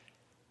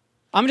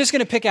I'm just going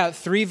to pick out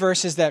 3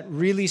 verses that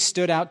really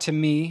stood out to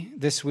me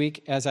this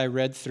week as I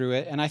read through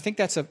it. And I think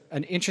that's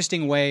an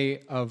interesting way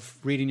of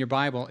reading your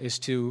Bible, is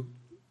to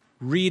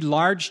read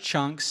large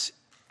chunks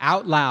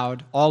out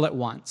loud all at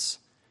once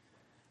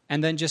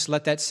and then just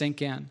let that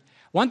sink in.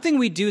 One thing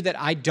we do that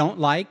I don't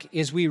like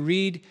is we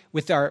read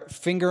with our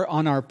finger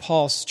on our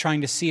pulse,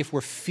 trying to see if we're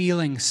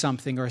feeling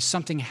something or is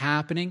something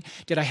happening.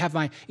 Did I have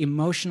my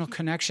emotional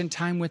connection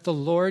time with the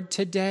Lord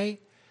today?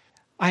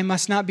 I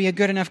must not be a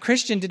good enough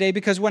Christian today,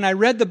 because when I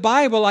read the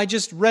Bible, I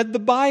just read the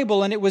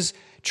Bible and it was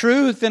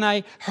truth and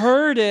I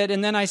heard it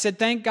and then I said,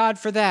 thank God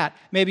for that.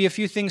 Maybe a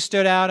few things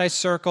stood out, I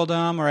circled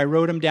them or I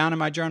wrote them down in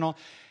my journal,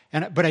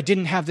 but I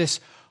didn't have this,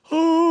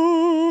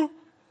 oh,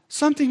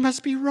 something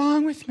must be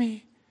wrong with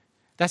me.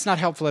 That's not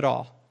helpful at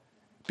all.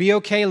 Be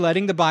okay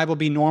letting the Bible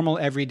be normal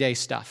everyday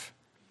stuff.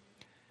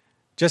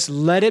 Just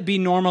let it be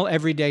normal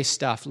everyday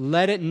stuff.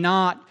 Let it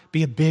not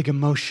be a big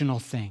emotional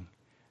thing.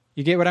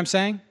 You get what I'm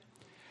saying?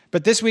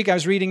 But this week I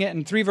was reading it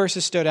and 3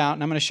 verses stood out,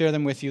 and I'm going to share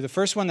them with you. The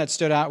first one that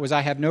stood out was, I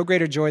have no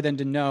greater joy than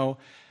to know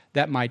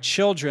that my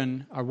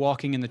children are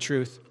walking in the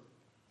truth.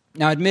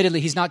 Now, admittedly,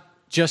 he's not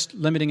just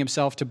limiting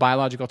himself to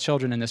biological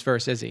children in this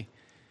verse, is he?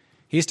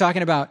 He's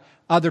talking about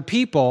other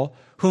people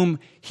whom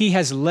he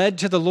has led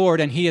to the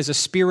Lord and he is a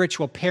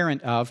spiritual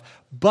parent of.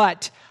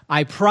 But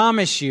I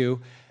promise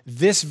you,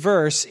 this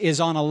verse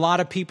is on a lot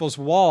of people's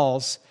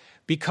walls,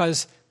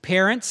 because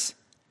parents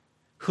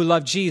who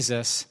love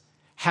Jesus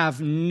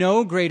have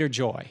no greater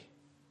joy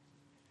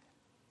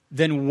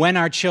than when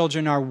our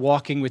children are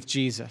walking with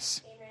Jesus.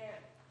 Amen.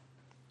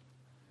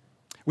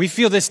 We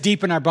feel this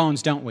deep in our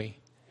bones, don't we?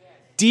 Yes.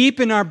 Deep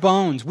in our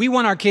bones. We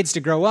want our kids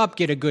to grow up,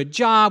 get a good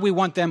job.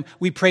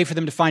 We pray for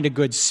them to find a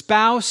good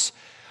spouse.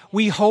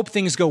 We hope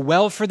things go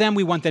well for them.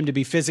 We want them to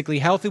be physically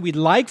healthy. We'd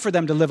like for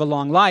them to live a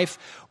long life.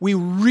 We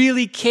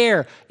really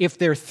care if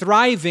they're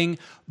thriving.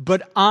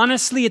 But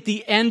honestly, at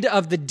the end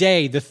of the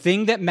day, the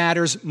thing that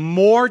matters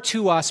more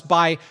to us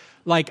by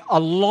like a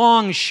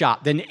long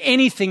shot than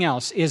anything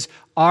else is,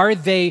 are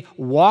they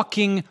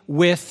walking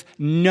with,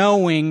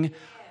 knowing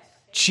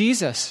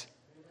Jesus?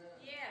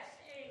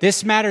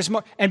 This matters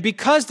more. And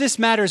because this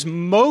matters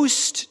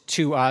most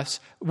to us,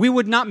 we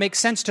would not make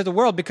sense to the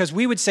world, because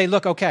we would say,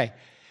 look, okay,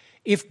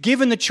 if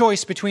given the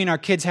choice between our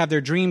kids have their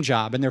dream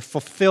job and they're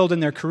fulfilled in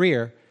their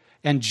career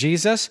and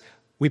Jesus,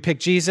 we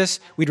pick Jesus.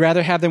 We'd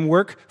rather have them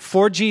work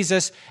for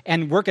Jesus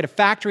and work at a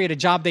factory, at a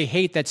job they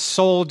hate that's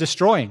soul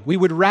destroying. We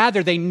would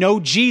rather they know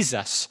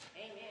Jesus.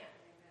 Amen.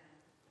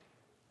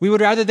 We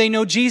would rather they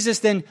know Jesus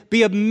than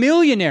be a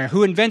millionaire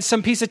who invents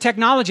some piece of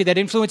technology that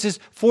influences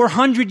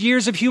 400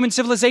 years of human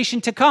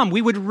civilization to come.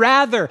 We would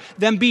rather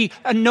them be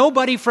a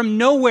nobody from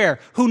nowhere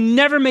who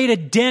never made a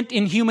dent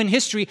in human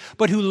history,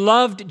 but who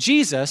loved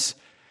Jesus,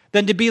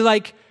 than to be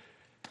like,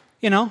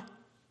 the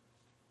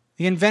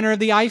inventor of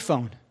the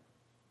iPhone.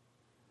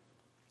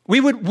 We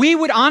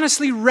would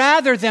honestly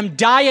rather them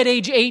die at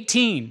age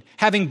 18,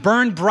 having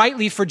burned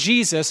brightly for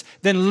Jesus,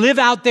 than live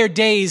out their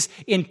days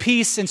in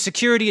peace and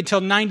security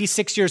until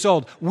 96 years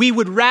old. We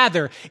would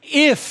rather,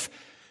 if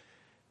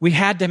we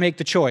had to make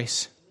the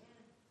choice.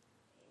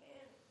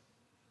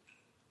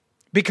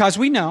 Because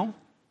we know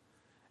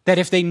that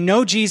if they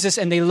know Jesus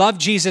and they love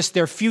Jesus,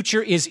 their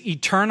future is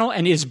eternal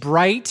and is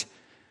bright,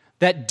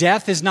 that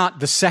death is not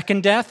the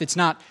second death, it's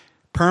not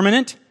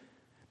permanent,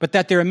 but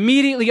that they're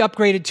immediately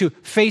upgraded to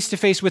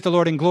face with the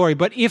Lord in glory.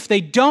 But if they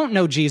don't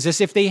know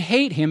Jesus, if they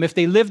hate him, if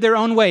they live their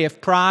own way,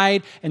 if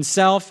pride and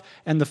self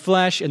and the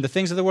flesh and the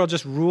things of the world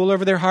just rule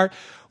over their heart,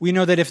 we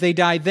know that if they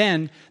die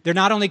then, they're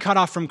not only cut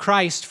off from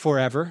Christ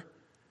forever,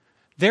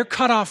 they're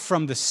cut off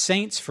from the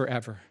saints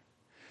forever.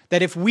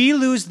 That if we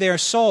lose their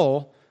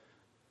soul,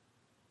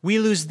 we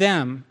lose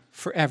them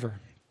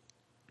forever.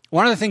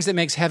 One of the things that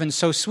makes heaven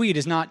so sweet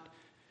is not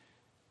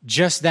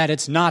just that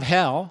it's not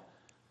hell.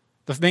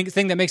 The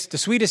thing that makes it the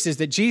sweetest is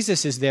that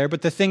Jesus is there,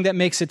 but the thing that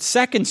makes it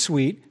second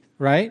sweet,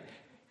 right,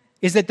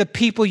 is that the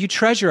people you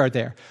treasure are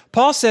there.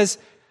 Paul says,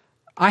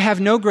 I have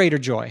no greater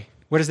joy.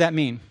 What does that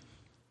mean?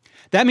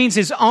 That means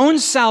his own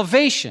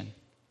salvation.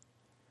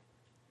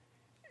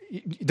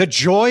 The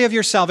joy of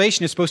your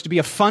salvation is supposed to be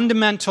a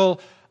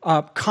fundamental,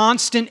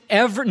 constant,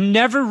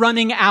 never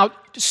running out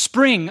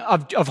spring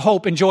of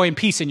hope and joy and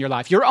peace in your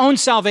life. Your own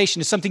salvation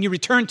is something you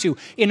return to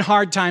in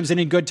hard times and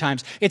in good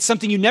times. It's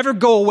something you never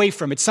go away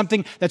from. It's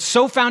something that's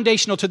so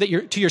foundational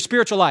to your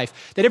spiritual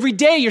life that every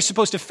day you're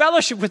supposed to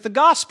fellowship with the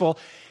gospel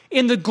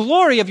in the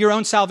glory of your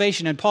own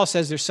salvation. And Paul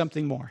says there's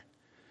something more.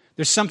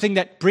 There's something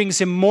that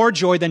brings him more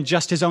joy than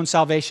just his own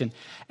salvation.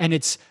 And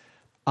it's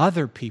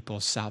other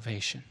people's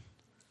salvation.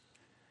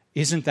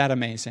 Isn't that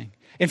amazing?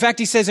 In fact,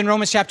 he says in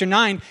Romans chapter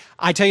 9,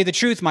 I tell you the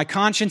truth, my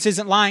conscience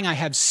isn't lying. I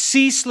have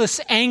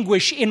ceaseless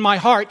anguish in my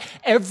heart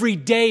every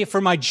day for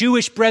my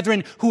Jewish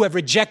brethren who have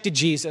rejected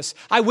Jesus.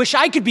 I wish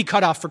I could be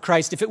cut off for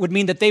Christ if it would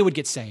mean that they would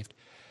get saved.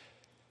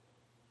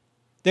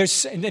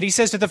 He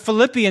says to the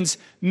Philippians,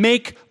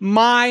 make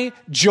my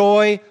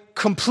joy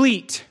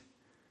complete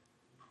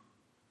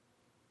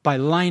by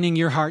lining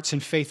your hearts in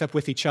faith up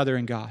with each other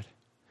in God.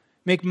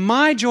 Make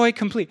my joy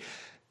complete.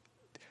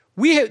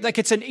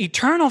 It's an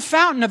eternal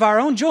fountain of our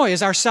own joy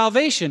is our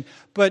salvation.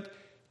 But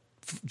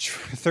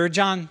 3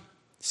 John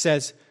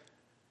says,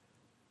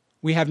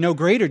 we have no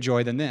greater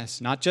joy than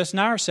this. Not just in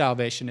our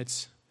salvation,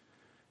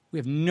 we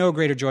have no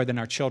greater joy than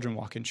our children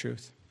walk in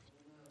truth.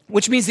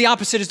 Which means the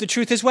opposite is the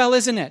truth as well,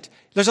 isn't it?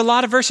 There's a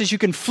lot of verses, you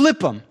can flip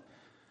them.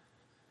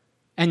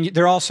 And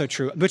they're also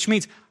true. Which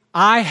means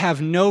I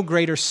have no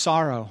greater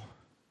sorrow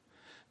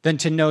than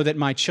to know that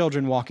my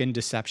children walk in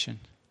deception.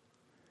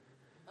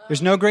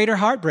 There's no greater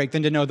heartbreak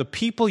than to know the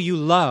people you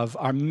love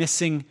are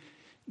missing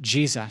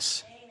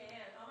Jesus.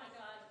 Amen. Oh my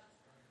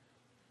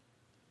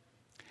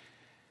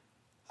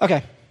God.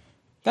 Okay,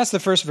 that's the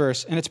first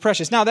verse, and it's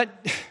precious. Now,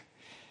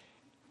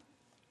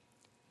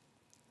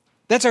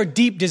 that's our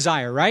deep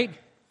desire, right?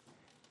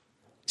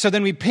 So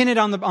then we pin it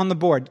on the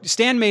board.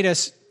 Stan made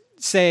us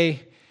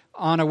say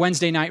on a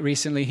Wednesday night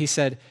recently, he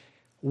said,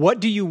 what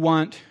do you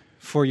want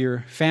for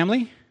your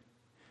family?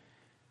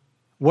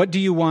 What do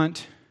you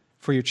want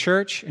for your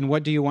church? And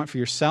what do you want for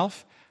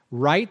yourself?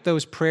 Write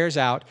those prayers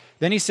out.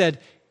 Then he said,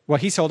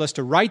 he told us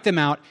to write them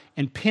out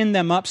and pin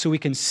them up so we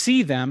can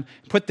see them,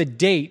 put the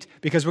date,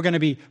 because we're going to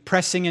be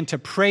pressing in to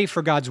pray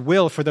for God's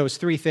will for those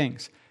three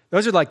things.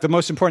 Those are like the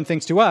most important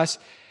things to us,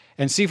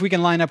 and see if we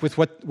can line up with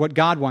what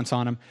God wants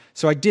on them.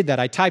 So I did that.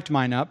 I typed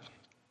mine up,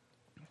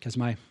 because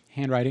my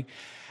handwriting.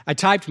 I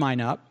typed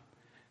mine up,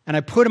 and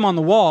I put them on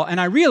the wall, and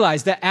I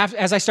realized that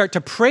as I start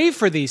to pray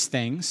for these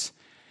things,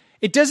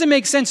 it doesn't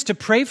make sense to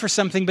pray for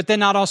something but then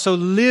not also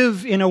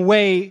live in a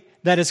way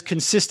that is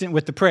consistent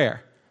with the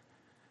prayer.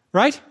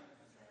 Right?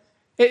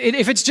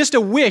 If it's just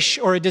a wish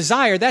or a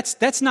desire,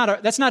 that's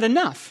not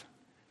enough.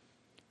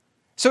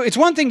 So it's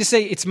one thing to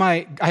say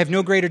I have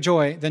no greater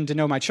joy than to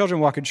know my children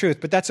walk in truth,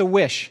 but that's a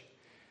wish.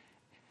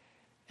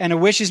 And a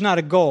wish is not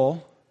a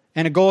goal,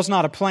 and a goal is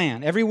not a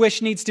plan. Every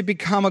wish needs to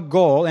become a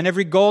goal, and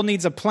every goal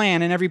needs a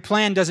plan, and every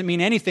plan doesn't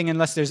mean anything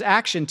unless there's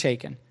action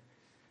taken.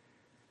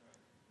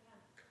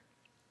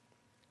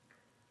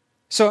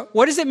 So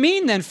what does it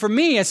mean then for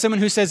me as someone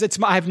who says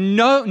I have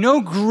no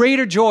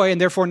greater joy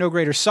and therefore no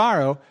greater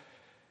sorrow,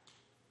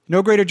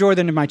 no greater joy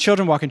than if my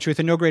children walk in truth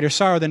and no greater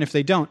sorrow than if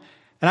they don't?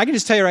 And I can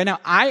just tell you right now,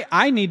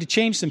 I need to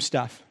change some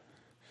stuff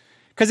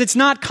because it's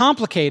not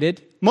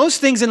complicated. Most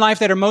things in life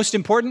that are most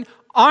important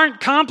aren't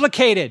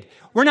complicated.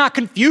 We're not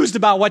confused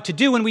about what to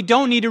do and we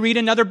don't need to read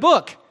another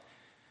book.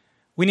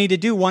 We need to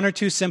do one or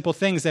two simple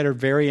things that are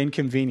very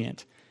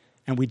inconvenient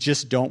and we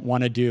just don't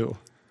want to do.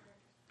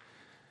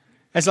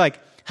 It's like,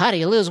 how do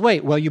you lose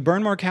weight? Well, you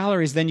burn more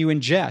calories than you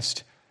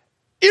ingest.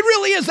 It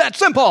really is that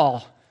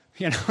simple.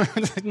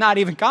 It's not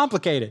even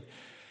complicated.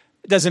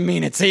 It doesn't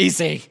mean it's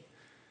easy.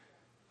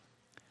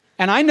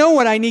 And I know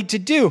what I need to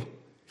do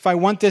if I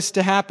want this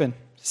to happen.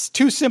 It's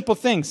two simple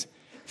things.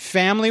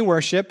 Family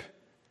worship,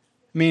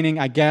 meaning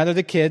I gather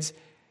the kids.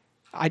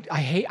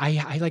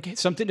 I like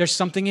something. There's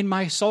something in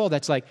my soul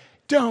that's like,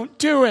 don't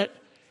do it.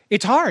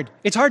 It's hard.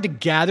 It's hard to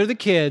gather the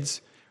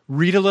kids,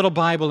 read a little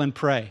Bible, and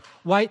pray.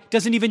 Why? It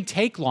doesn't even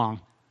take long.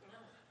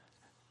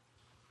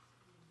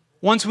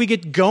 Once we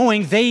get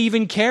going, they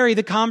even carry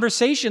the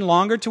conversation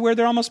longer to where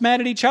they're almost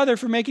mad at each other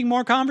for making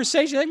more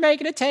conversation. They're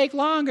making it take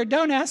longer.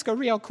 Don't ask a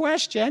real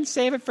question.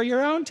 Save it for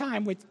your own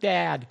time with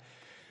Dad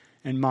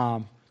and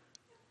Mom.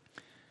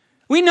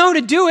 We know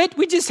to do it.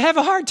 We just have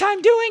a hard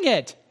time doing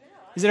it.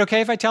 Is it okay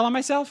if I tell on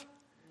myself?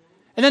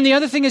 And then the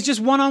other thing is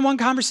just one-on-one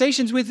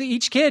conversations with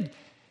each kid.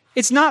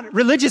 It's not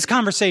religious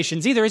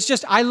conversations either. It's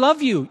just, I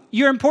love you.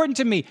 You're important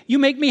to me. You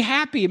make me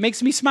happy. It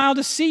makes me smile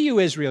to see you,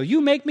 Israel.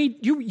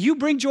 You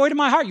bring joy to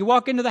my heart. You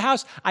walk into the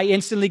house, I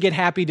instantly get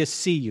happy to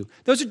see you.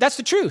 That's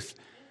the truth.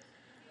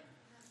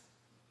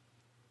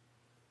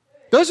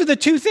 Those are the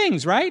two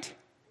things, right?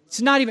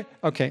 It's not even,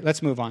 okay,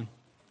 let's move on.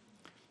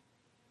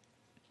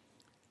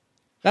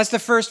 That's the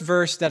first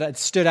verse that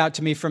stood out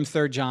to me from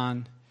 3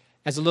 John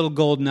as a little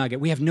gold nugget.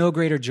 We have no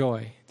greater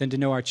joy than to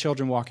know our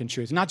children walk in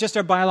truth. Not just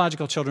our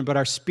biological children, but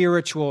our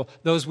spiritual,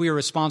 those we are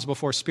responsible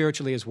for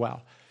spiritually as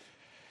well.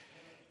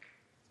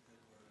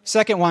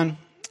 Second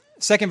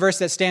verse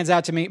that stands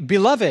out to me,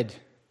 beloved,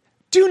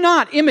 do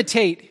not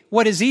imitate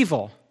what is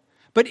evil,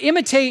 but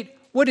imitate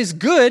what is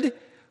good.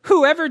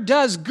 Whoever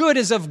does good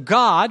is of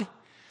God.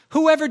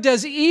 Whoever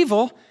does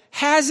evil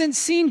hasn't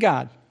seen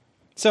God.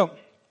 So,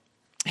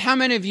 how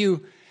many of you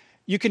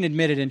can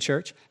admit it in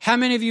church, how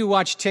many of you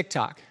watch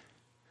TikTok?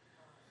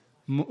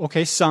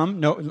 Okay, some.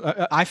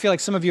 No, I feel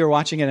like some of you are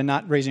watching it and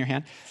not raising your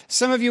hand.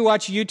 Some of you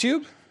watch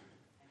YouTube,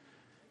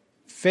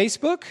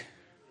 Facebook.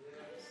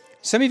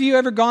 Some of you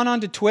ever gone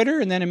on to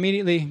Twitter and then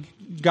immediately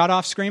got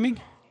off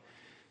screaming?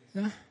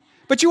 Yeah.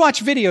 But you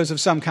watch videos of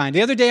some kind.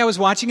 The other day I was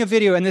watching a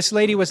video and this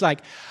lady was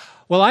like,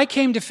 well, I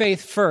came to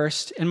faith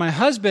first, and my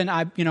husband,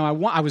 I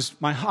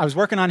was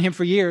working on him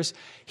for years.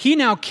 He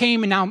now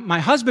came, and now my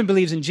husband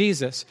believes in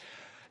Jesus.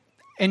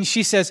 And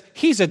she says,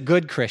 he's a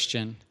good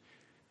Christian.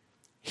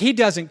 He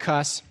doesn't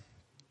cuss.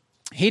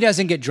 He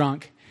doesn't get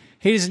drunk.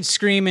 He doesn't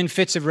scream in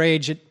fits of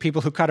rage at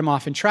people who cut him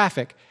off in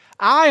traffic.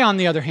 I, on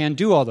the other hand,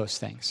 do all those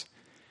things.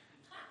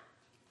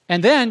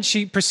 And then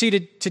she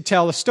proceeded to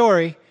tell a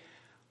story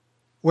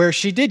where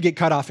she did get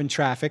cut off in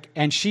traffic,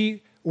 and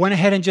she went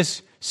ahead and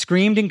just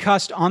screamed and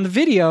cussed on the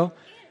video.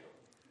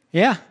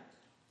 Yeah.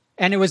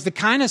 And it was the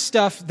kind of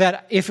stuff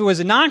that if it was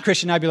a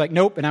non-Christian, I'd be like,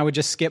 nope, and I would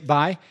just skip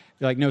by.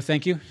 Be like, no,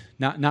 thank you,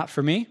 not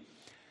for me.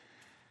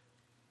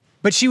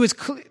 But she was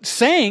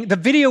saying, the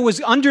video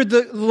was under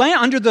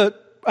the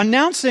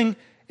announcing,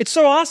 it's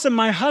so awesome,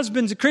 my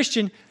husband's a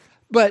Christian,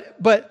 but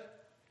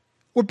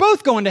we're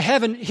both going to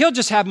heaven. He'll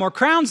just have more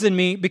crowns than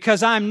me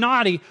because I'm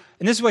naughty.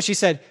 And this is what she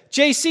said,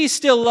 JC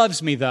still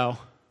loves me, though.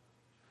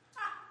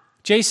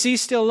 JC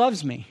still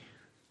loves me.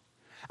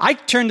 I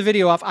turned the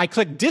video off. I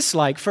clicked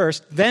dislike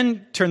first,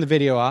 then turned the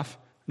video off.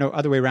 No,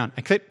 other way around.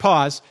 I clicked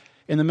pause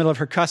in the middle of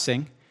her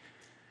cussing,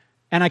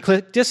 and I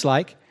clicked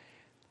dislike.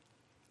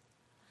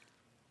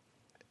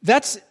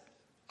 That's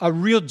a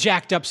real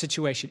jacked up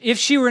situation. If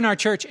she were in our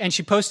church and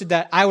she posted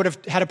that, I would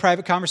have had a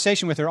private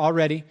conversation with her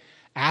already,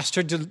 asked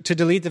her to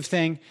delete the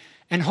thing,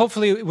 and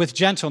hopefully with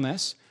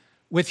gentleness,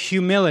 with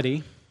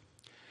humility,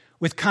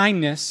 with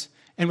kindness,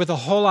 and with a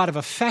whole lot of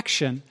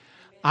affection,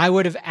 I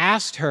would have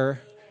asked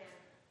her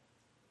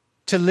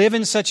to live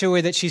in such a way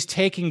that she's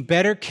taking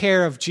better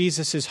care of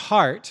Jesus'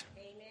 heart,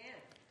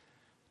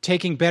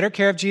 taking better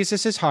care of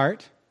Jesus'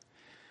 heart,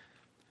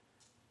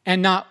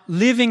 and not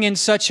living in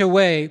such a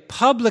way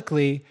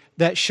publicly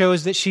that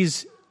shows that she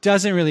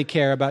doesn't really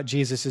care about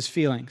Jesus'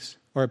 feelings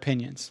or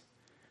opinions.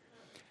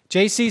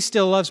 JC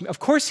still loves me. Of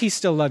course he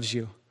still loves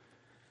you.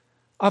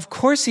 Of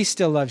course he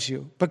still loves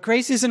you. But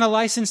grace isn't a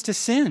license to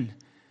sin.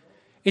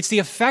 It's the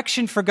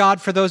affection for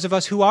God for those of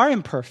us who are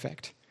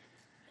imperfect.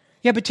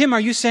 Yeah, but Tim, are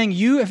you saying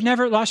you have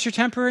never lost your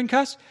temper and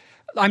cussed?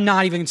 I'm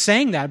not even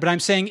saying that, but I'm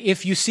saying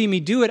if you see me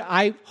do it,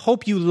 I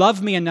hope you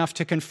love me enough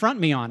to confront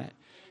me on it.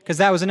 Because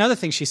that was another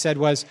thing she said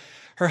was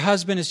her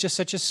husband is just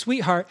such a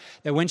sweetheart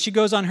that when she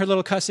goes on her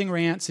little cussing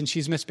rants and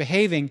she's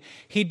misbehaving,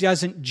 he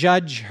doesn't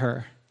judge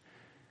her.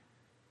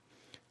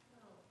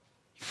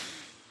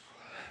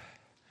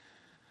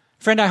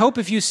 Friend, I hope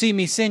if you see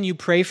me sin, you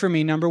pray for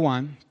me, number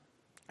one.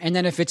 And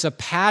then if it's a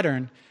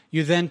pattern,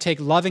 you then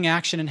take loving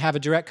action and have a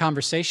direct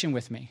conversation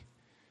with me.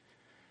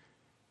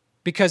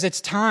 Because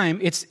it's time,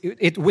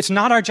 it's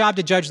not our job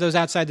to judge those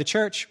outside the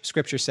church,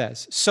 Scripture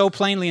says, so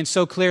plainly and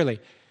so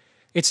clearly.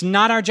 It's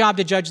not our job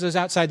to judge those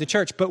outside the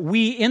church, but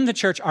we in the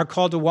church are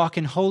called to walk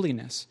in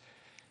holiness.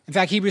 In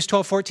fact, Hebrews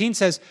 12:14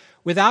 says,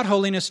 without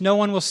holiness, no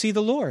one will see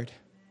the Lord.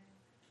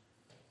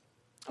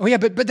 Oh yeah,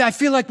 but I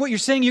feel like what you're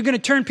saying, you're going to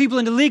turn people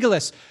into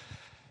legalists.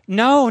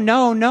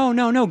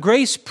 No.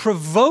 Grace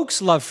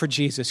provokes love for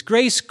Jesus.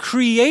 Grace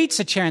creates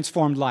a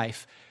transformed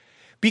life.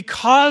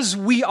 Because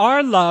we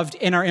are loved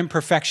in our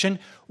imperfection,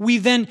 we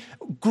then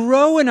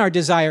grow in our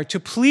desire to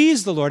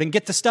please the Lord and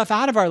get the stuff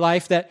out of our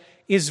life that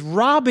is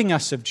robbing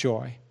us of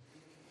joy.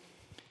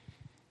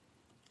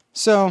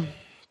 So,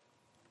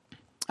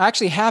 I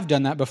actually have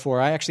done that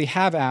before. I actually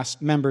have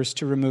asked members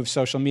to remove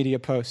social media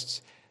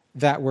posts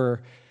that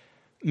were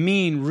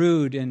mean,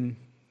 rude, and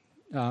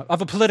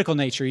of a political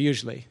nature,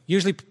 usually.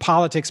 Usually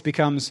politics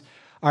becomes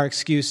our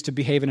excuse to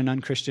behave in an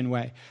unchristian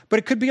way. But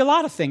it could be a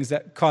lot of things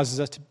that causes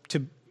us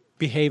to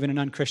behave in an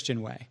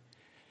unchristian way.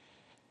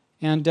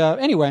 And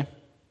anyway,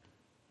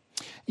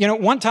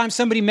 one time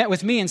somebody met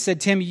with me and said,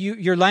 Tim,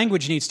 your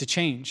language needs to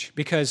change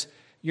because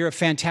you're a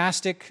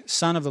fantastic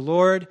son of the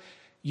Lord.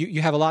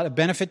 You have a lot of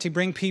benefit to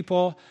bring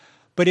people.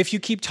 But if you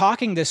keep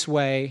talking this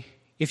way,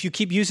 if you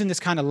keep using this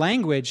kind of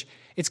language,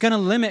 it's going to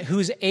limit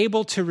who's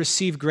able to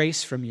receive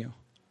grace from you.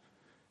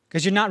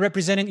 Because you're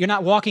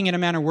not walking in a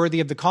manner worthy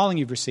of the calling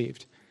you've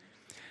received.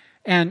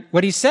 And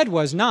what he said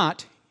was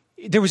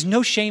there was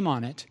no shame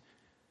on it.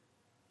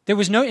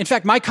 In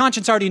fact, my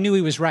conscience already knew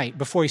he was right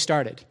before he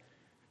started.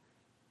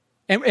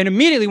 And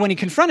immediately when he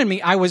confronted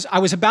me, I was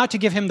about to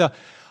give him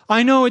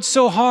I know it's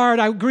so hard.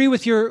 I agree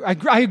with your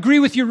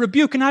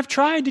rebuke, and I've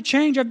tried to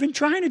change. I've been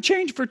trying to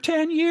change for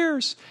 10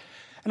 years,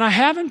 and I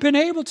haven't been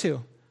able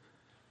to.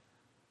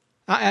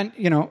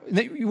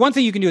 One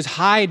thing you can do is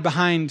hide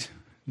behind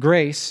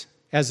grace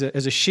as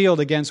a shield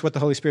against what the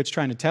Holy Spirit's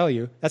trying to tell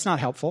you. That's not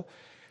helpful.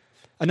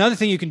 Another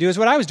thing you can do is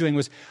what I was doing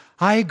was,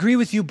 I agree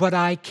with you, but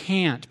I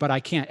can't.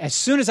 As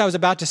soon as I was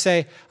about to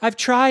say, I've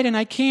tried and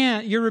I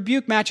can't, your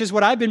rebuke matches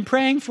what I've been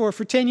praying for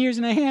 10 years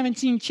and I haven't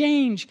seen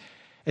change.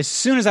 As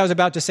soon as I was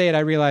about to say it, I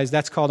realized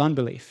that's called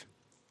unbelief.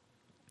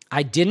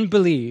 I didn't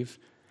believe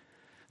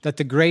that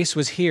the grace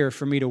was here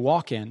for me to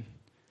walk in.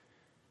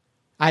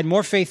 I had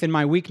more faith in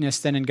my weakness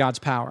than in God's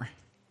power.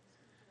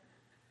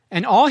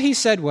 And all he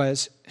said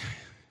was,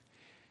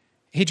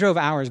 he drove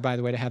hours, by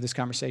the way, to have this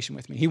conversation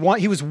with me. He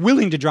was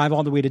willing to drive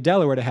all the way to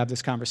Delaware to have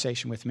this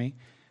conversation with me,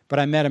 but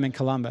I met him in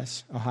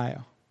Columbus,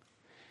 Ohio.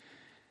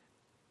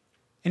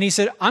 And he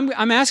said,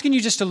 I'm asking you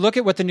just to look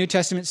at what the New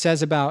Testament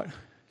says about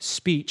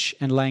speech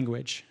and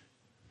language.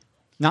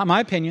 Not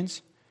my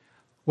opinions,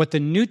 what the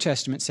New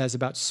Testament says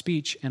about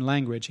speech and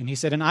language. And he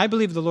said, and I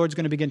believe the Lord's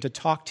going to begin to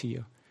talk to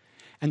you.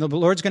 And the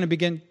Lord's going to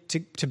begin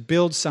to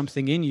build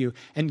something in you.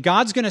 And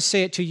God's going to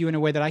say it to you in a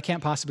way that I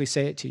can't possibly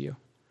say it to you.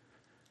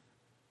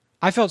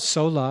 I felt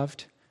so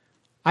loved.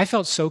 I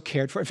felt so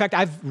cared for. In fact,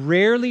 I've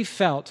rarely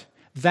felt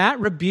That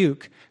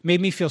rebuke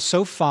made me feel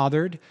so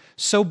fathered,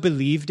 so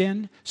believed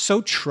in,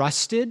 so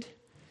trusted.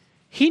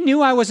 He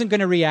knew I wasn't going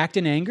to react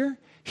in anger.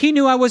 He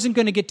knew I wasn't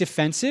going to get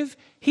defensive.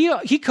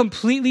 He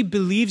completely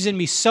believes in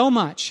me so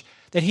much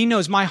that he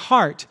knows my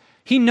heart.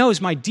 He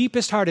knows my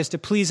deepest heart is to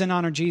please and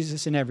honor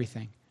Jesus in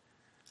everything.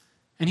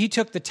 And he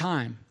took the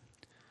time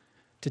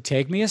to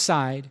take me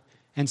aside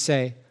and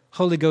say,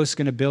 Holy Ghost is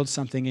going to build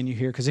something in you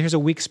here because here's a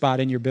weak spot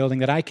in your building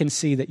that I can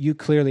see that you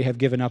clearly have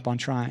given up on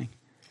trying.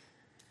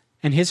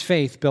 And his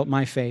faith built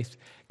my faith.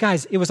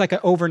 Guys, it was like an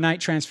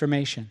overnight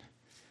transformation.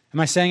 Am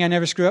I saying I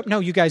never screw up? No,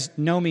 you guys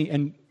know me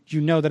and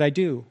you know that I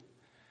do.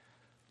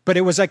 But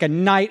it was like a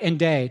night and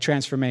day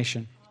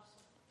transformation.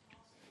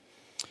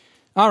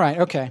 All right,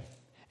 okay.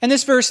 And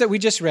this verse that we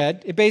just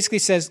read, it basically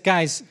says,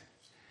 guys,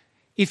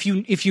 if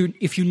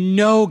you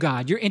know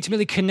God, you're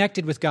intimately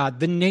connected with God,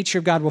 the nature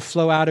of God will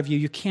flow out of you.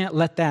 You can't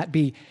let that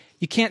be.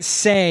 You can't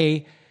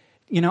say,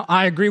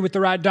 I agree with the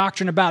right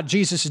doctrine about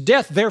Jesus'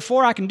 death,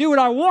 therefore I can do what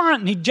I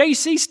want, and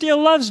JC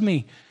still loves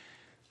me.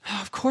 Oh,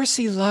 of course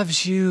he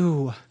loves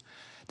you.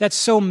 That's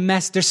so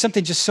messed. There's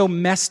something just so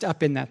messed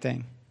up in that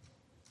thing.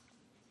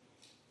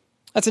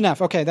 That's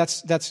enough. Okay,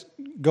 that's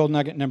gold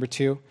nugget number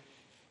 2.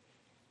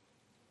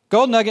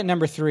 Gold nugget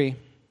number 3.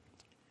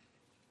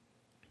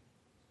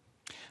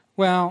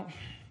 Well,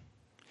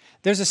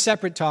 there's a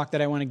separate talk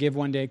that I want to give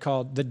one day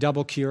called The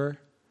Double Cure,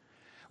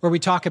 where we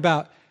talk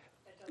about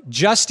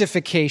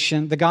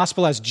justification, the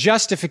gospel as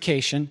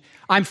justification.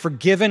 I'm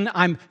forgiven,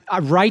 I'm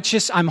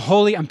righteous, I'm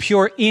holy, I'm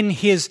pure in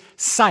his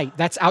sight.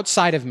 That's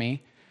outside of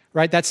me,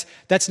 right? That's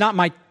not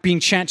my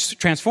being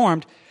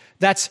transformed.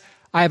 That's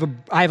I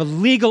have a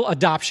legal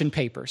adoption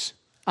papers.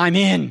 I'm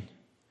in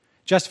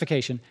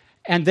justification.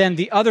 And then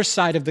the other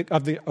side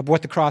of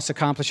what the cross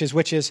accomplishes,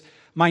 which is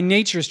my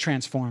nature is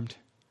transformed.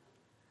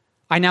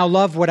 I now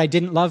love what I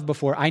didn't love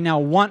before. I now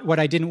want what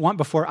I didn't want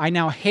before. I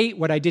now hate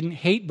what I didn't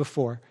hate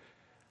before.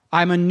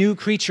 I'm a new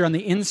creature on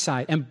the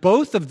inside. And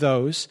both of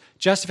those,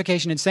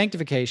 justification and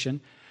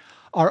sanctification,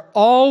 are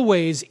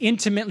always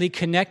intimately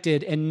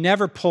connected and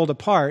never pulled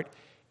apart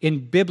in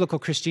biblical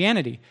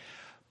Christianity.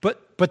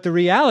 But the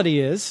reality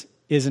is,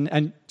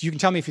 and you can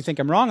tell me if you think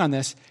I'm wrong on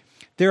this,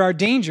 there are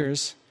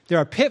dangers, there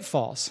are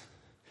pitfalls.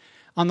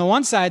 On the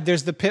one side,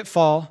 there's the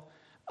pitfall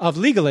of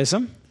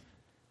legalism,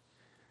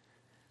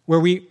 where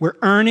we're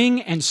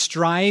earning and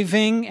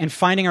striving and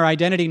finding our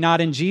identity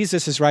not in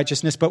Jesus'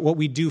 righteousness, but what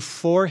we do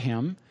for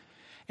him.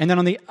 And then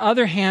on the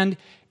other hand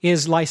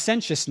is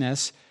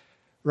licentiousness,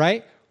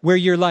 right? Where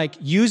you're like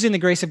using the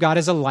grace of God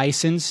as a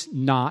license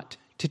not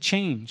to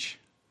change.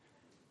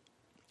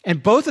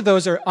 And both of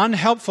those are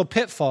unhelpful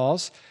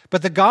pitfalls,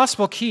 but the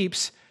gospel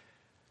keeps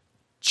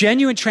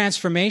genuine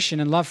transformation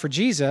and love for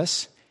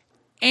Jesus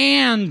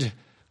and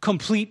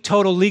complete,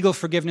 total legal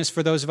forgiveness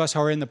for those of us who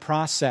are in the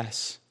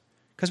process.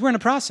 Because we're in a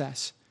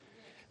process.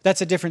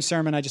 That's a different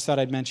sermon. I just thought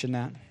I'd mention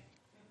that.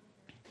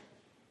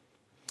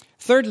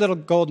 Third little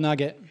gold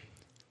nugget.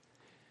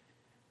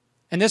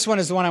 And this one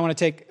is the one I want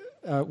to take,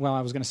 I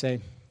was going to say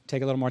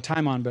take a little more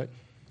time on, but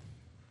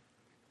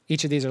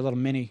each of these are a little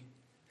mini.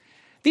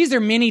 These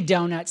are mini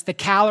donuts. The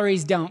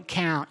calories don't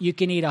count. You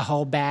can eat a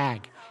whole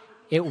bag.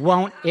 It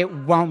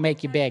won't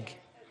make you big.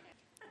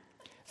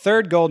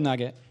 Third gold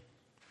nugget.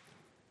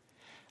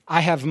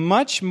 I have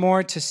much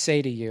more to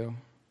say to you,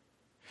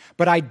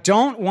 but I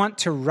don't want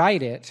to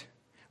write it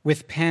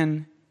with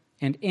pen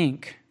and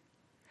ink,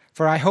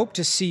 for I hope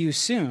to see you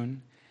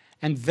soon,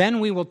 and then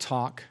we will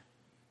talk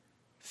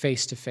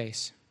face to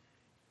face.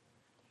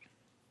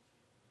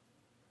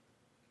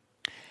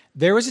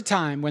 There was a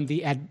time when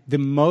the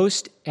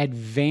most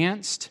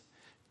advanced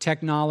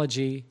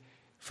technology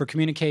for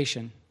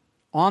communication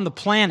on the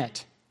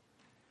planet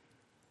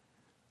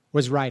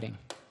was writing.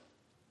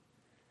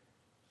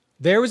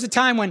 There was a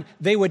time when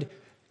they would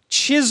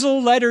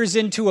chisel letters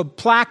into a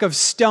plaque of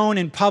stone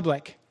in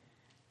public,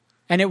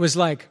 and it was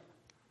like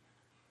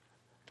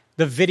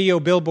the video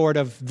billboard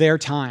of their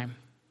time.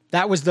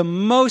 That was the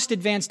most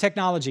advanced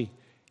technology,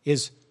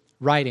 is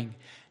writing.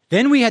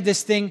 Then we had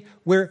this thing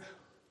where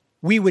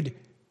we would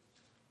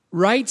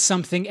write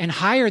something and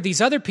hire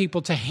these other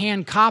people to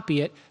hand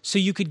copy it so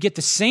you could get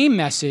the same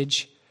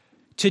message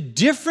to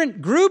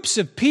different groups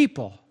of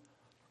people.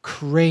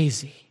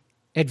 Crazy.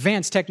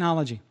 Advanced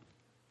technology.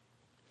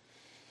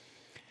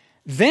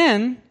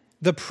 Then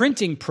the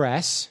printing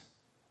press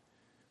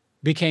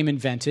became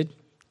invented.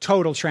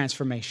 Total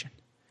transformation.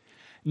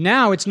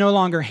 Now it's no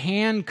longer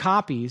hand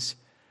copies,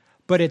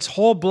 but it's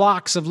whole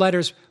blocks of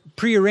letters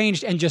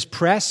prearranged and just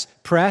press,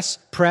 press,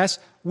 press.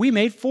 We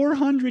made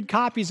 400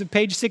 copies of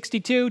page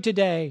 62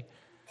 today.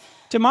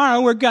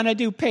 Tomorrow we're going to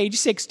do page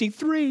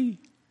 63.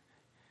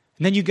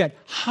 And then you get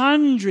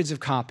hundreds of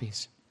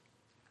copies.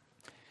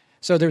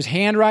 So there's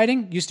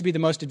handwriting, used to be the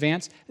most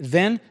advanced.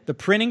 Then the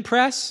printing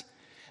press.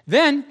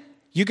 Then,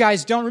 you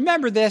guys don't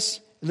remember this,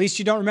 at least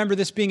you don't remember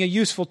this being a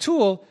useful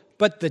tool,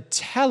 but the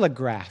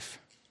telegraph.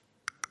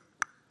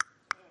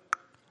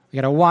 We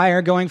got a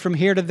wire going from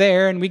here to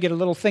there, and we get a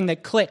little thing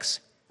that clicks.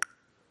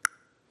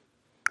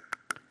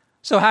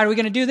 So how are we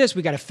going to do this?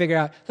 We got to figure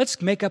out,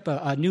 let's make up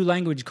a new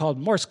language called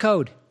Morse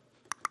code.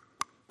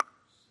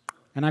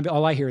 And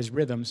all I hear is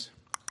rhythms.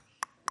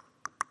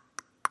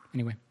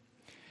 Anyway,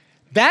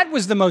 that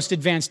was the most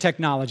advanced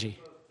technology.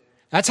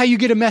 That's how you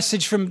get a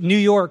message from New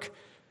York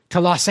to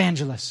Los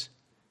Angeles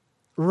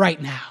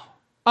right now.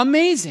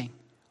 Amazing.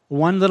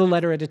 One little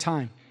letter at a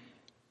time.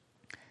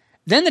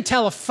 Then the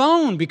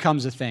telephone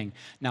becomes a thing.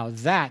 Now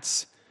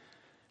that's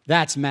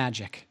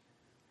magic.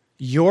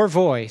 Your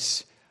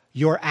voice,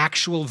 your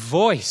actual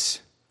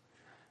voice.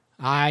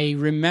 I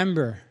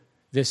remember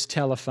this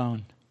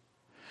telephone.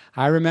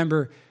 I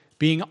remember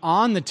being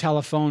on the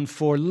telephone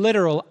for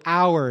literal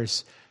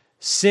hours,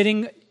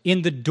 sitting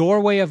in the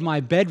doorway of my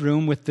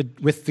bedroom with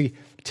the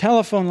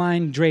telephone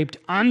line draped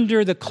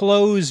under the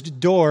closed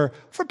door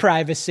for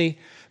privacy,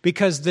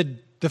 because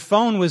the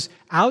phone was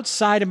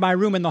outside of my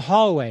room in the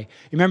hallway.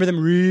 You remember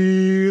them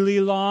really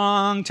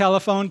long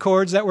telephone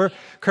cords that were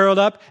curled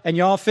up, and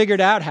y'all figured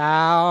out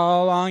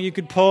how long you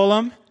could pull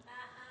them?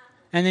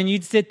 And then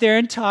you'd sit there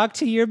and talk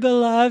to your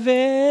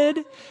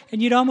beloved,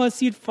 and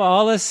you'd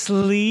fall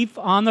asleep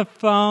on the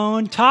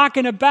phone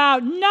talking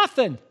about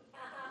nothing.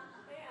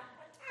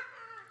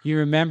 You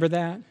remember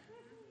that?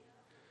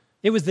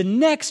 It was the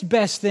next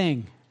best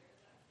thing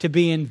to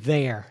being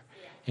there.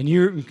 And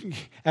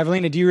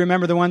Evelina, do you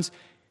remember the ones?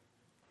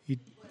 You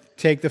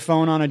take the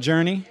phone on a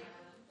journey?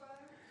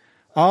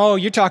 Oh,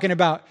 you're talking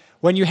about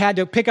when you had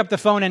to pick up the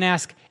phone and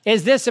ask,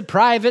 is this a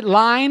private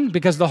line?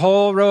 Because the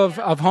whole row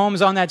of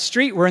homes on that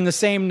street were in the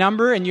same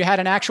number, and you had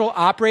an actual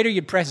operator.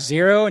 You'd press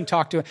 0 and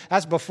talk to it.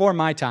 That's before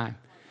my time,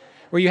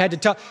 where you had to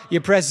talk. You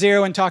press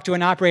 0 and talk to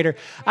an operator.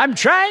 I'm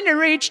trying to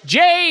reach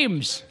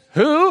James.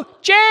 Who?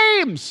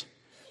 James.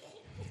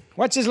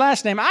 What's his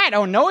last name? I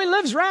don't know. He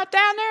lives right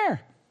down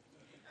there.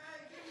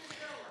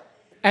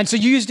 And so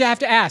you used to have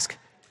to ask,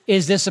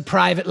 is this a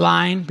private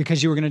line?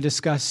 Because you were going to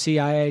discuss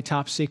CIA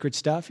top secret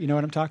stuff. You know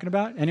what I'm talking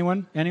about?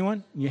 Anyone?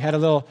 You had a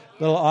little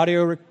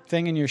audio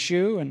thing in your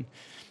shoe, and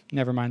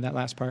never mind that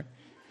last part.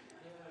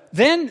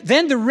 Then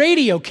the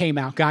radio came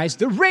out, guys.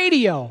 The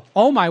radio.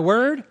 Oh, my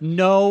word.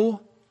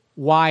 No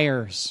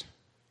wires.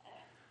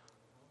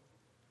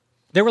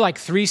 There were like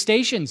 3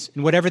 stations,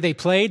 and whatever they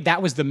played,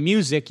 that was the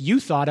music you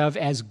thought of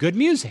as good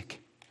music.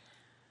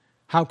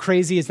 How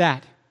crazy is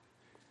that?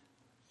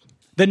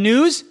 The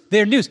news,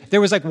 their news.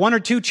 There was like 1 or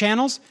 2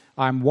 channels.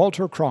 I'm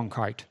Walter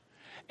Cronkite.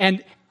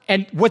 And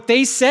what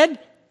they said,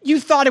 you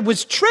thought it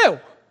was true.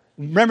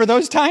 Remember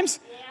those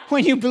times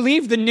when you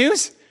believed the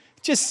news?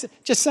 Just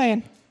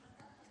saying.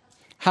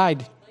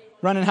 Hide.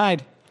 Run and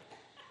hide.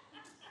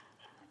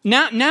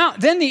 Now,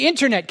 then the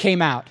internet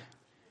came out.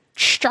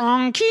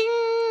 Ping,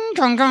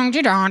 ping,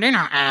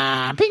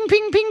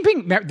 ping,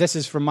 ping. This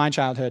is from my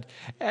childhood.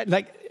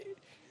 And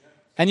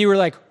you were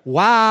like,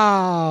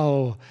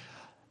 wow,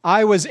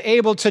 I was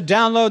able to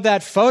download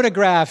that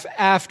photograph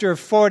after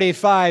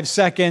 45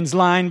 seconds,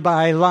 line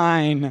by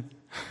line.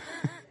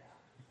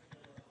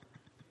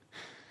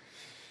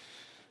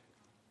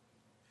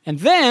 And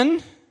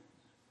then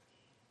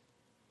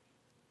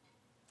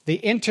the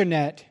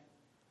internet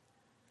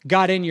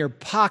got in your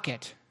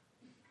pocket.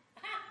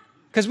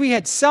 Because we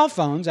had cell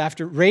phones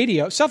after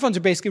radio. Cell phones are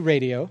basically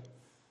radio,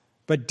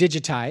 but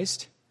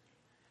digitized.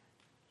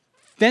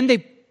 Then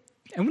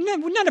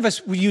none of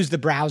us used the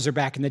browser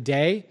back in the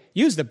day.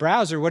 Use the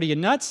browser, what are you,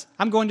 nuts?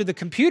 I'm going to the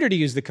computer to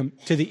use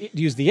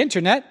the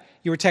internet.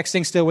 You were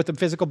texting still with the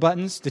physical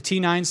buttons, the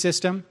T9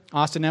 system.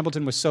 Austin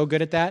Embleton was so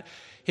good at that.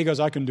 He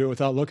goes, I can do it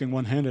without looking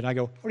one-handed. I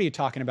go, what are you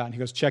talking about? And he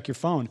goes, check your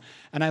phone.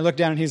 And I look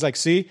down and he's like,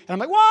 see? And I'm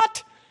like,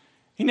 what?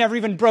 He never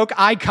even broke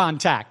eye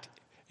contact.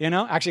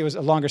 Actually, it was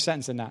a longer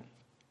sentence than that.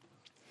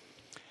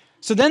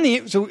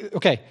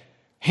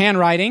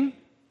 Handwriting,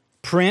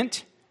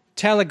 print,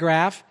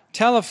 telegraph,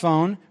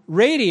 telephone,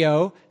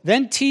 radio,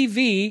 then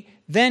TV,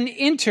 then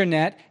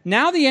internet.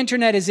 Now the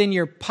internet is in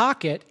your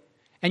pocket,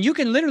 and you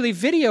can literally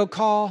video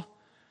call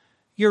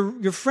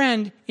your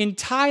friend in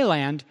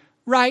Thailand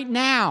right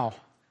now.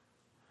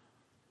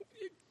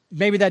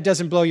 Maybe that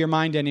doesn't blow your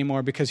mind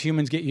anymore because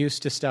humans get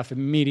used to stuff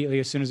immediately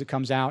as soon as it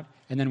comes out,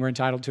 and then we're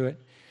entitled to it.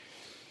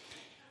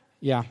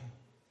 Yeah.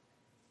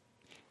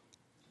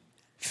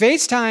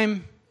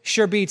 FaceTime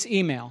sure beats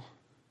email.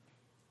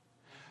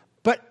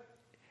 But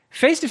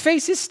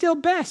face-to-face is still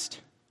best.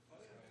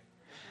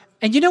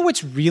 And you know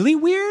what's really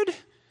weird?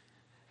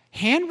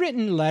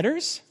 Handwritten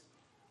letters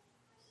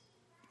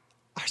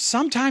are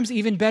sometimes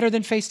even better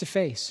than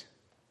face-to-face.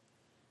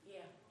 Yeah.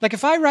 Like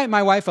if I write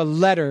my wife a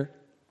letter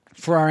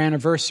for our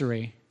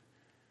anniversary,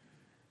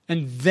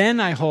 and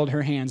then I hold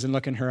her hands and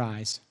look in her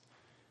eyes,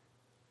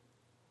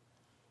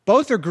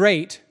 both are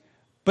great,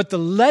 but the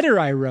letter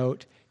I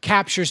wrote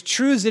captures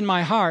truths in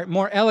my heart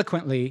more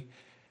eloquently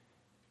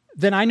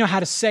than I know how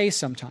to say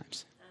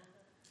sometimes.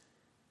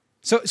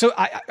 So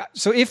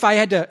if I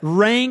had to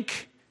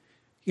rank,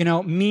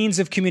 means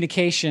of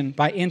communication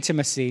by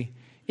intimacy,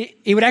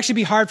 it would actually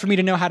be hard for me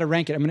to know how to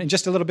rank it. In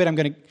just a little bit, I'm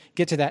going to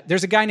get to that.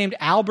 There's a guy named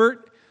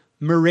Albert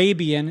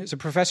Mehrabian, who's a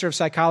professor of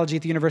psychology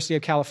at the University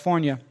of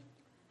California.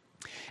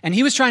 And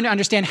he was trying to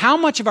understand how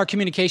much of our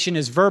communication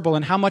is verbal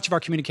and how much of our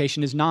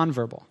communication is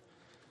nonverbal.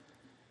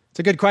 It's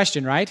a good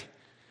question, right?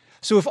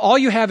 So if all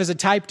you have is a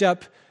typed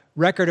up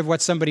record of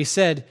what somebody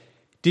said,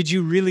 did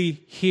you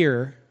really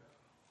hear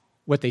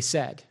what they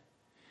said?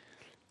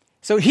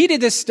 So he did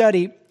this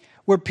study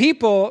where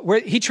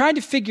he tried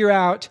to figure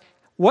out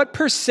what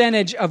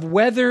percentage of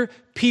whether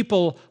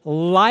people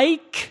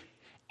like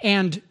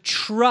and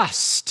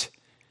trust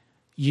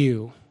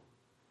you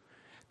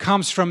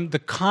comes from the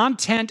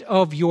content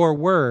of your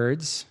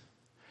words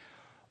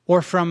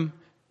or from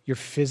your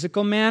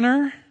physical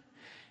manner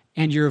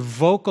and your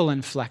vocal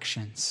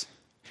inflections,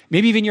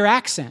 maybe even your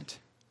accent.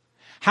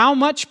 How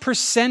much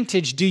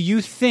percentage do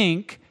you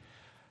think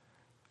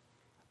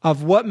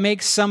of what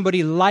makes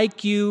somebody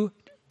like you,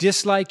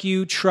 dislike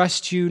you,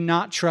 trust you,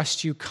 not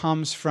trust you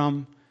comes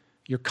from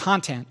your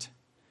content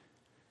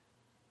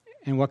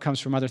and what comes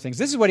from other things?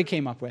 This is what he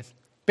came up with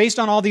based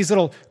on all these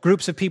little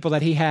groups of people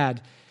that he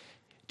had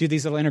do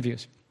these little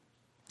interviews.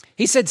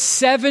 He said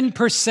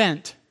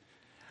 7%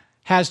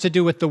 has to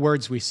do with the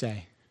words we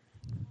say.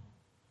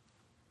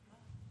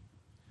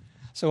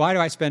 So why do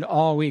I spend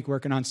all week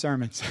working on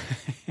sermons?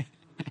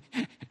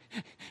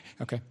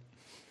 Okay.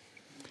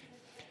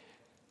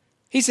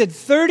 He said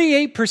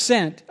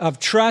 38% of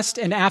trust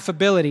and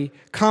affability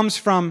comes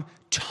from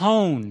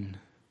tone,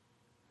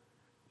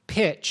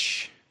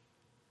 pitch,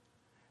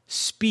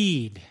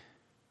 speed.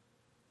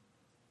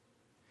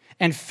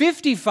 And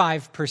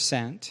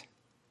 55%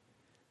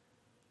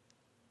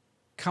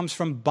 comes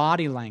from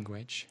body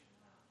language.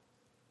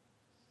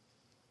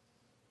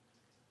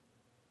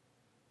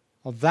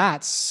 Well,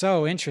 that's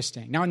so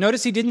interesting. Now,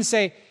 notice he didn't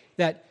say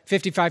that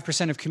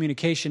 55% of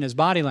communication is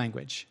body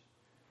language.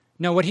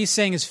 No, what he's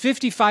saying is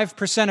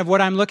 55% of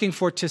what I'm looking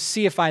for to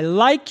see if I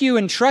like you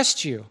and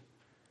trust you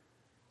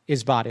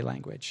is body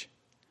language.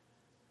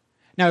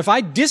 Now, if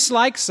I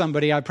dislike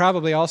somebody, I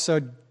probably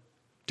also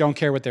don't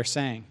care what they're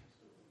saying.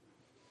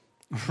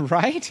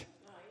 Right?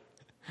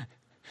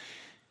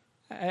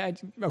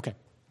 Okay.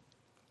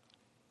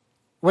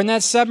 When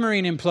that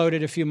submarine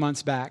imploded a few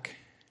months back,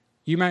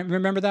 you might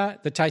remember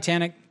that? The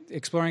Titanic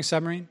exploring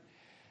submarine?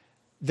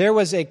 There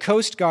was a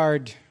Coast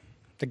Guard,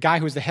 the guy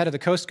who was the head of the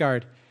Coast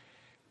Guard,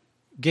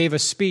 gave a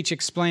speech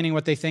explaining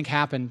what they think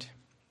happened.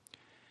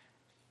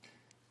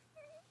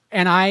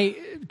 And I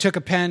took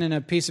a pen and a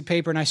piece of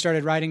paper and I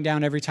started writing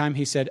down every time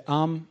he said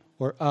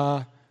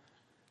or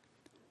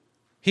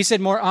He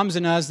said more ums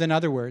and uhs than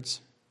other words.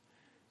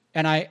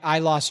 And I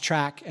lost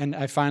track and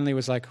I finally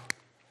was like,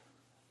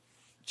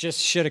 just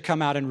should have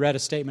come out and read a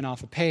statement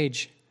off a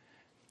page.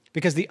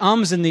 Because the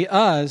ums and the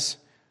uhs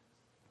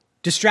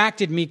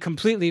distracted me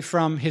completely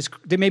from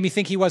they made me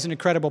think he wasn't a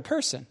credible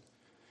person,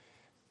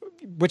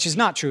 which is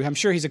not true. I'm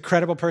sure he's a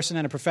credible person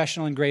and a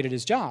professional and great at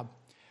his job.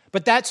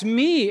 But that's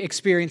me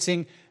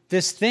experiencing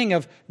this thing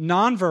of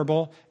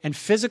nonverbal and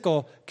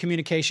physical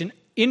communication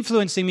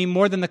influencing me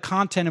more than the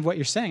content of what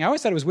you're saying. I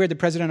always thought it was weird that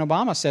President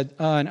Obama said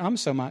and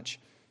so much.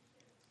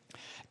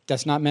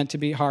 That's not meant to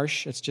be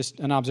harsh. It's just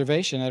an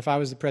observation. If I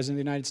was the President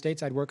of the United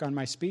States, I'd work on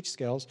my speech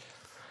skills.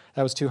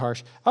 That was too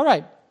harsh. All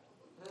right.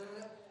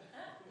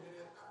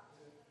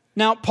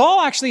 Now,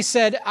 Paul actually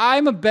said,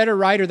 I'm a better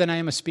writer than I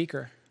am a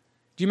speaker.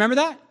 Do you remember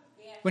that?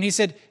 Yeah. When he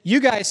said, you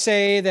guys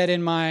say that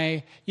in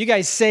my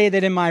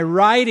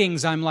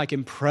writings, I'm like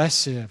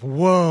impressive.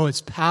 Whoa,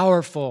 it's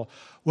powerful.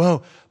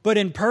 Whoa. But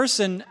in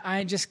person,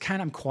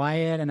 I'm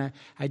quiet and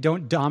I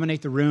don't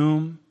dominate the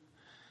room.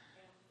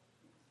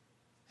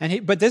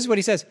 But this is what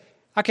he says.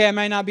 Okay, I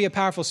might not be a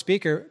powerful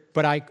speaker,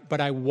 but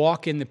I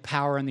walk in the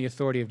power and the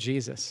authority of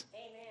Jesus.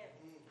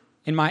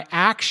 In my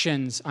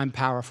actions, I'm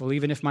powerful,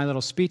 even if my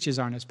little speeches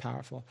aren't as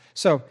powerful.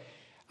 So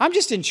I'm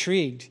just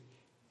intrigued.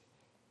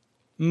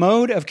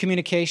 Mode of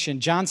communication.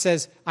 John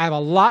says, I have a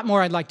lot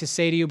more I'd like to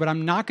say to you, but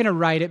I'm not going to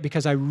write it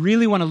because I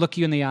really want to look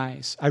you in the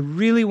eyes. I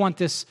really want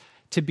this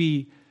to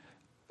be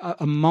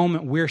a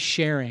moment we're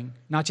sharing,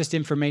 not just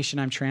information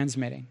I'm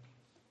transmitting.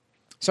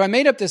 So I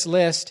made up this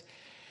list,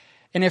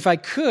 and if I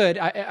could,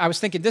 I was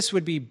thinking this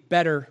would be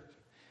better.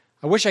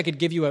 I wish I could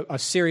give you a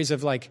series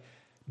of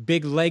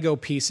big Lego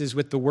pieces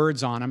with the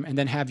words on them and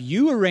then have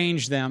you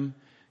arrange them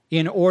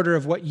in order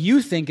of what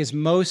you think is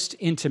most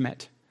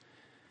intimate.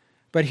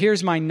 But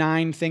here's my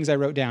 9 things I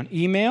wrote down.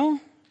 Email,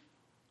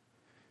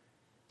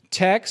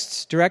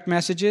 texts, direct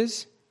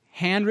messages,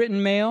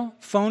 handwritten mail,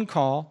 phone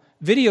call,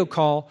 video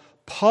call,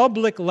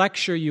 public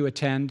lecture you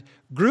attend,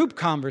 group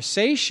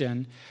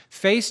conversation,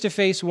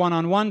 face-to-face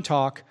one-on-one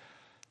talk,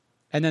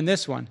 and then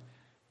this one,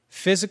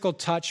 physical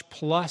touch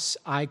plus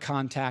eye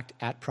contact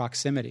at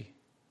proximity.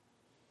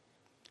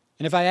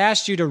 And if I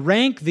asked you to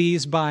rank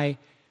these by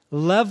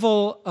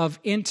level of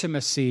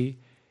intimacy,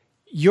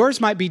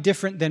 yours might be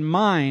different than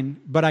mine,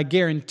 but I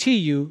guarantee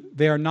you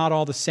they are not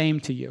all the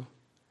same to you.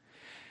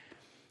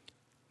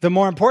 The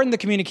more important the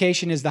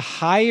communication is, the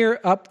higher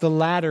up the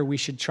ladder we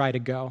should try to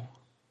go.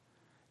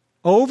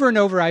 Over and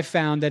over, I've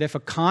found that if a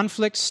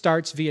conflict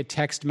starts via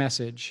text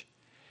message,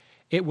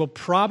 it will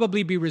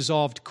probably be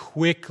resolved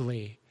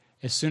quickly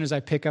as soon as I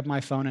pick up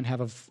my phone and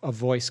have a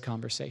voice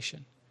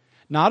conversation.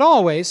 Not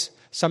always.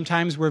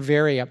 Sometimes we're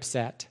very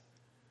upset.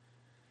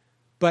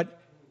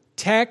 But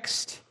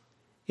text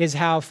is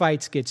how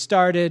fights get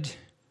started.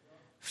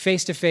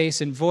 Face-to-face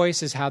and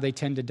voice is how they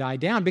tend to die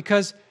down,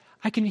 because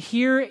I can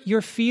hear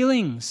your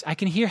feelings. I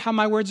can hear how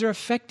my words are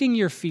affecting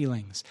your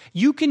feelings.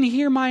 You can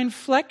hear my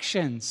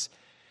inflections.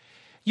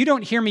 You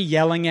don't hear me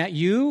yelling at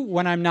you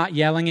when I'm not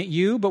yelling at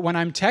you, but when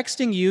I'm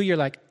texting you, you're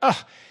like,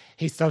 oh,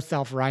 he's so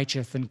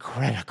self-righteous and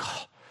critical.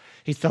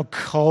 He's so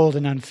cold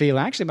and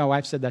unfeeling. Actually, my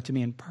wife said that to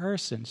me in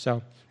person,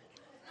 so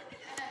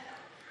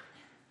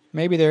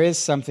maybe there is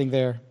something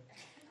there.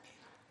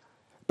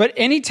 But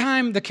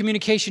anytime the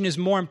communication is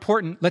more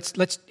important,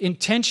 let's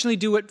intentionally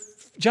do what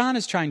John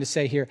is trying to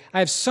say here. I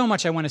have so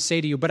much I want to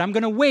say to you, but I'm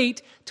going to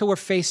wait till we're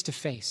face to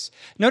face.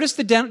 Notice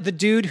the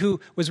dude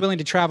who was willing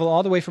to travel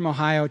all the way from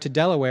Ohio to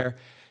Delaware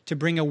to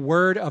bring a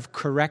word of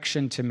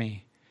correction to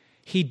me.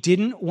 He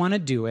didn't want to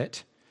do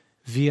it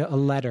via a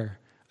letter,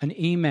 an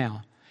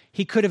email.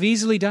 He could have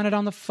easily done it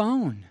on the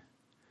phone,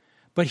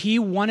 but he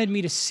wanted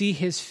me to see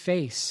his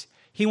face.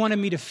 He wanted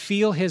me to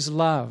feel his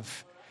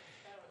love.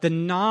 The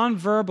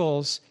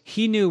nonverbals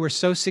he knew were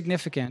so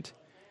significant.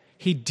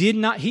 He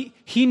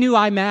knew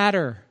I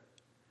matter.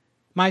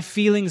 My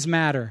feelings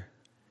matter.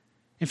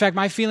 In fact,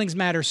 my feelings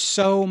matter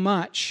so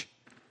much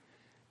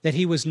that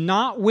he was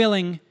not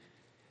willing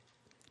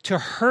to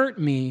hurt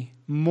me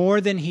more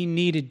than he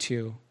needed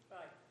to.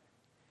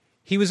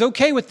 He was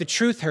okay with the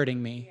truth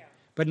hurting me,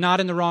 but not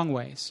in the wrong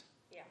ways.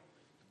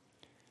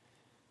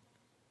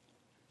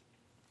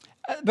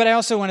 But I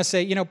also want to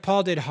say,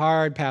 Paul did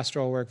hard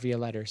pastoral work via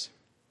letters.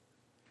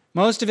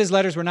 Most of his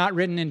letters were not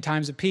written in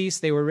times of peace.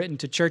 They were written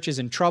to churches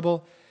in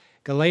trouble.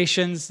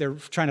 Galatians, they're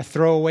trying to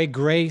throw away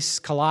grace.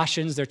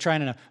 Colossians, they're trying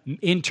to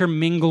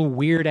intermingle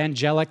weird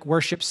angelic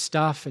worship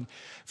stuff. And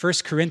 1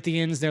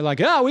 Corinthians, they're like,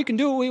 oh, we can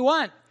do what we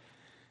want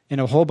in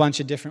a whole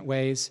bunch of different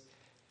ways.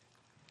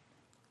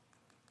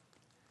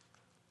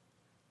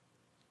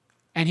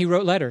 And he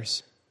wrote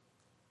letters.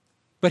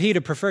 But he'd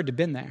have preferred to have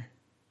been there.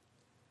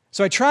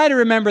 So I try to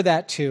remember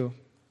that too.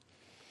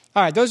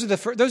 All right, those are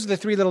the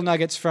three little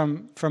nuggets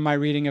from my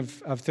reading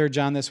of 3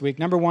 John this week.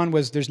 Number one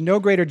was there's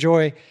no greater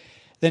joy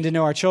than to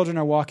know our children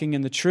are walking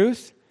in the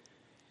truth.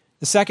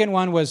 The second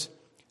one was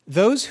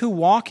those who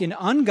walk in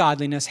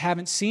ungodliness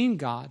haven't seen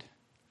God.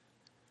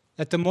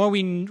 That the more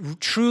we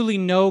truly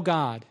know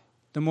God,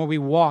 the more we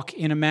walk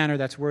in a manner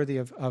that's worthy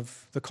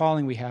of the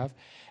calling we have.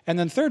 And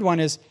then the third one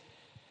is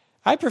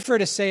I prefer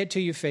to say it to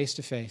you face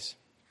to face.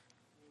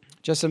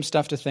 Just some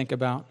stuff to think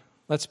about.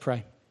 Let's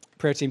pray.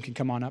 Prayer team can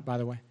come on up, by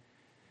the way.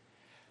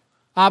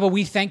 Abba,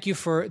 we thank you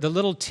for the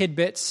little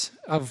tidbits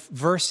of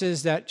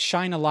verses that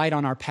shine a light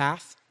on our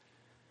path.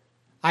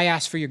 I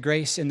ask for your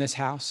grace in this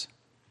house.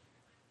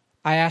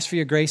 I ask for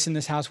your grace in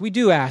this house. We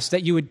do ask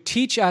that you would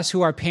teach us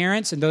who are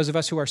parents and those of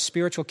us who are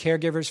spiritual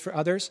caregivers for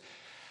others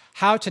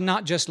how to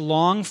not just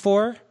long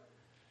for,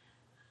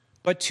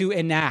 but to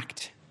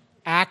enact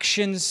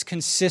actions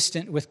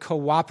consistent with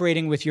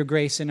cooperating with your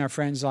grace in our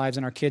friends' lives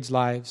and our kids'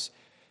 lives.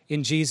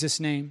 In Jesus'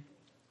 name.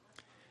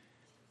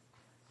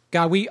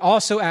 God, we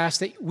also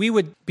ask that we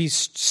would be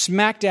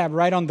smack dab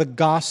right on the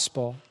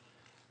gospel,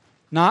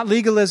 not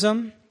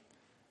legalism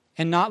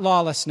and not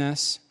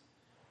lawlessness,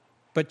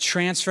 but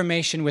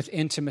transformation with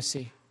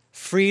intimacy,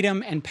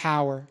 freedom and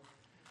power,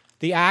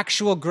 the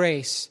actual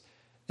grace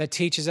that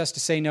teaches us to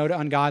say no to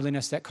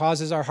ungodliness, that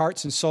causes our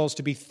hearts and souls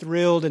to be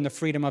thrilled in the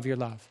freedom of your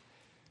love.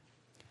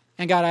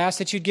 And God, I ask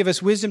that you'd give us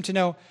wisdom to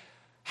know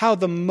how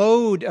the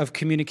mode of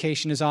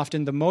communication is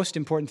often the most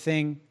important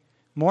thing,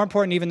 more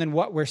important even than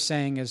what we're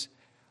saying is,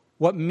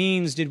 what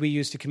means did we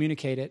use to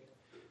communicate it?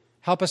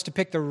 Help us to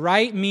pick the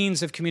right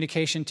means of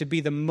communication to be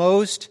the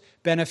most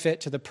benefit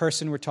to the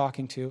person we're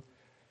talking to.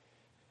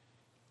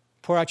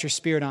 Pour out your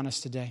Spirit on us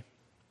today.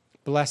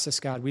 Bless us,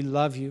 God. We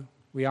love you.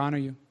 We honor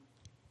you.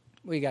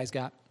 What you guys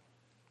got?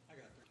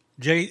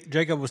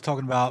 Jacob was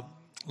talking about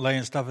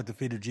laying stuff at the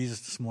feet of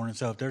Jesus this morning.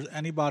 So if there's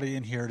anybody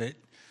in here that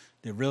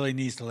really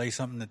needs to lay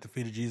something at the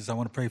feet of Jesus, I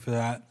want to pray for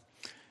that.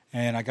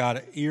 And I got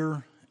an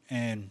ear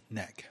and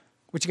neck.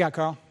 What you got,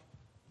 Carl?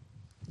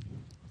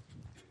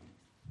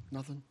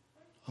 Nothing.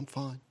 I'm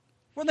fine.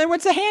 Well, then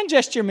what's the hand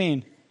gesture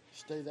mean?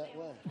 Stay that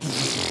way.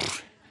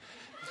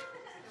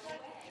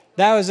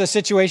 That was a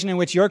situation in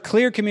which your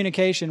clear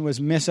communication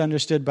was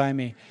misunderstood by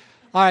me.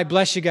 All right,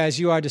 bless you guys.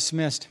 You are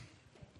dismissed.